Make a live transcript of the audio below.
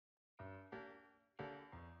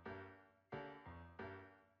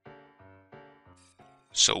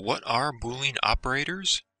So what are Boolean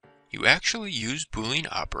operators? You actually use Boolean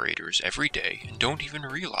operators every day and don't even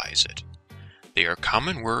realize it. They are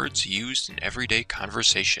common words used in everyday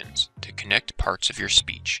conversations to connect parts of your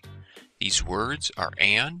speech. These words are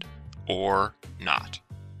and, or, not.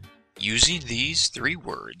 Using these three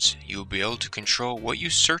words, you will be able to control what you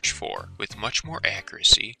search for with much more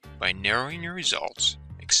accuracy by narrowing your results,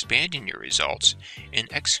 expanding your results, and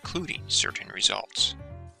excluding certain results.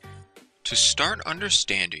 To start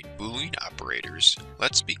understanding Boolean operators,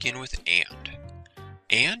 let's begin with and.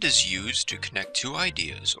 And is used to connect two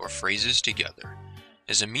ideas or phrases together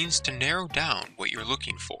as a means to narrow down what you're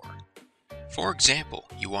looking for. For example,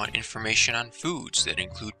 you want information on foods that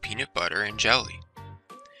include peanut butter and jelly.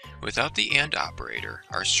 Without the and operator,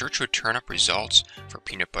 our search would turn up results for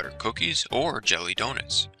peanut butter cookies or jelly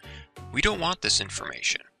donuts. We don't want this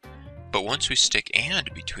information, but once we stick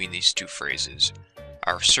and between these two phrases,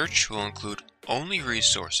 our search will include only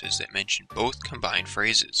resources that mention both combined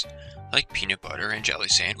phrases, like peanut butter and jelly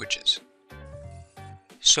sandwiches.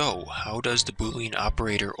 So, how does the Boolean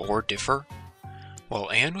operator OR differ?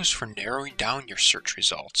 Well, AND was for narrowing down your search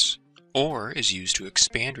results. OR is used to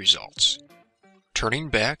expand results. Turning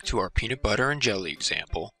back to our peanut butter and jelly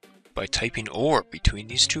example, by typing OR between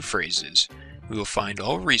these two phrases, we will find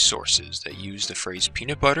all resources that use the phrase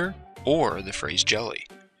peanut butter or the phrase jelly.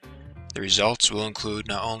 The results will include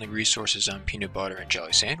not only resources on peanut butter and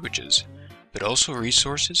jelly sandwiches, but also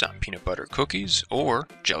resources on peanut butter cookies or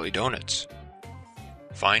jelly donuts.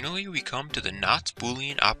 Finally, we come to the not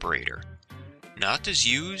Boolean operator. Not is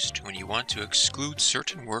used when you want to exclude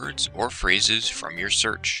certain words or phrases from your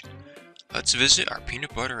search. Let's visit our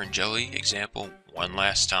peanut butter and jelly example one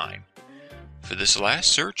last time. For this last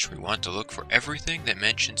search, we want to look for everything that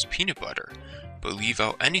mentions peanut butter, but leave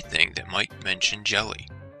out anything that might mention jelly.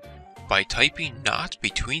 By typing not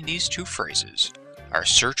between these two phrases, our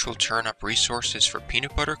search will turn up resources for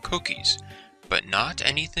peanut butter cookies, but not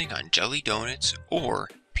anything on jelly donuts or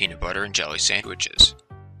peanut butter and jelly sandwiches.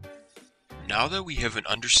 Now that we have an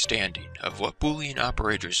understanding of what Boolean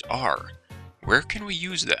operators are, where can we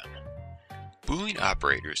use them? Boolean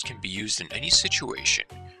operators can be used in any situation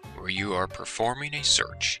where you are performing a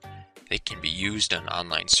search. They can be used on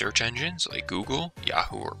online search engines like Google,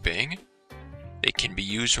 Yahoo, or Bing. They can be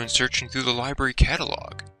used when searching through the library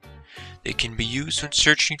catalog. They can be used when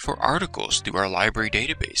searching for articles through our library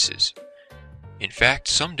databases. In fact,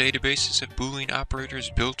 some databases have Boolean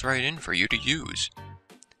operators built right in for you to use.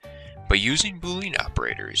 By using Boolean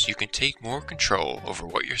operators, you can take more control over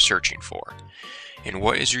what you're searching for and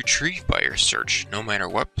what is retrieved by your search, no matter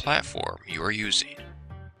what platform you are using.